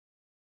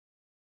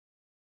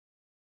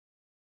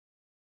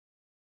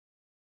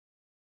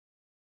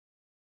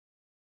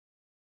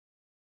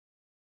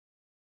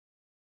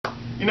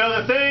You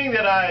know, the thing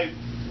that I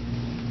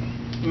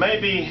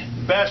may be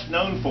best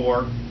known for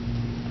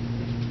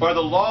are the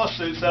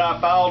lawsuits that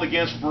I filed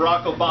against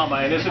Barack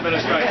Obama and his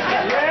administration.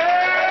 Yeah!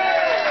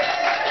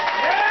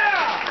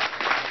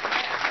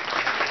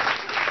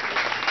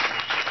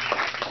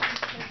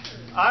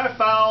 I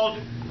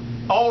filed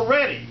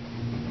already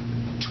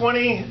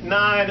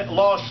 29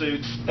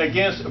 lawsuits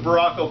against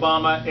Barack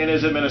Obama and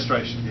his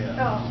administration.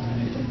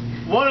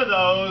 Yeah. One of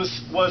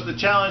those was the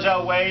challenge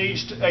I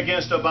waged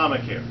against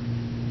Obamacare.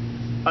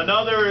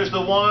 Another is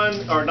the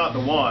one, or not the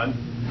one,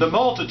 the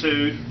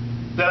multitude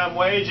that I'm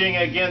waging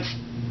against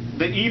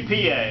the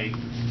EPA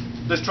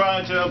that's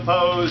trying to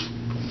impose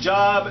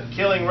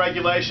job-killing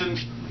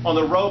regulations on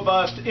the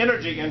robust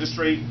energy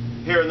industry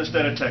here in the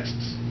state of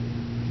Texas.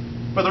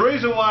 But the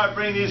reason why I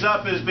bring these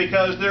up is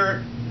because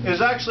there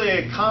is actually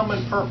a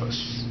common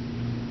purpose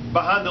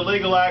behind the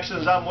legal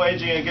actions I'm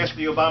waging against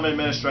the Obama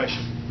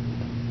administration.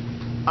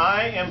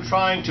 I am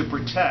trying to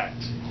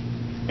protect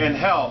and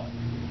help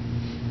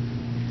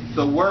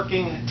the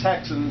working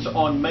Texans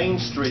on Main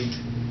Street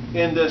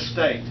in this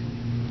state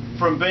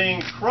from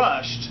being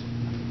crushed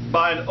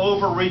by an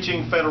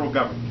overreaching federal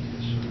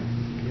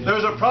government.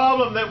 There's a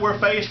problem that we're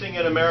facing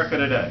in America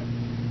today.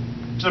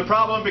 It's a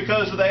problem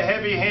because of the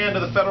heavy hand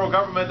of the federal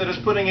government that is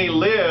putting a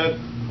lid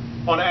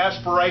on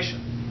aspiration.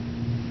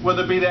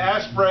 Whether it be the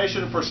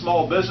aspiration for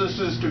small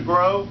businesses to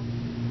grow,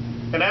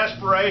 an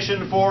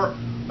aspiration for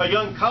a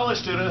young college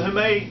student who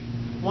may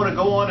want to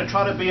go on and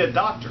try to be a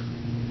doctor,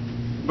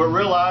 but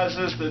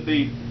realizes that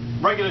the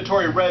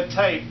regulatory red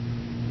tape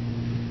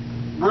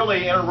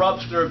really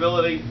interrupts their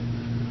ability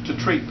to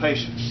treat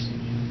patients.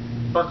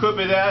 Or it could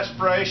be the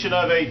aspiration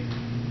of a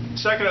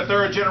second or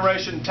third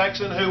generation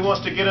Texan who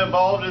wants to get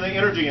involved in the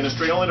energy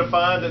industry only to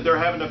find that they're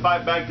having to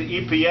fight back the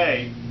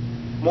EPA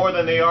more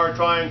than they are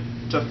trying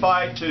to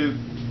fight to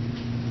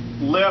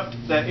lift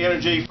that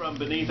energy from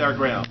beneath our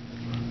ground.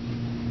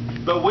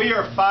 But we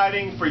are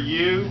fighting for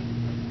you,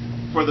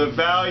 for the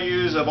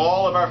values of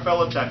all of our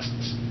fellow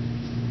Texans,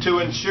 to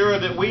ensure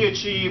that we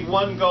achieve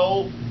one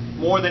goal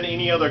more than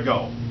any other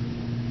goal.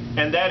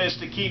 And that is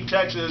to keep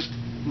Texas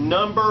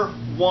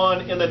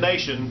 #1 in the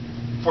nation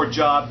for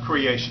job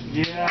creation.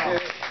 Yeah.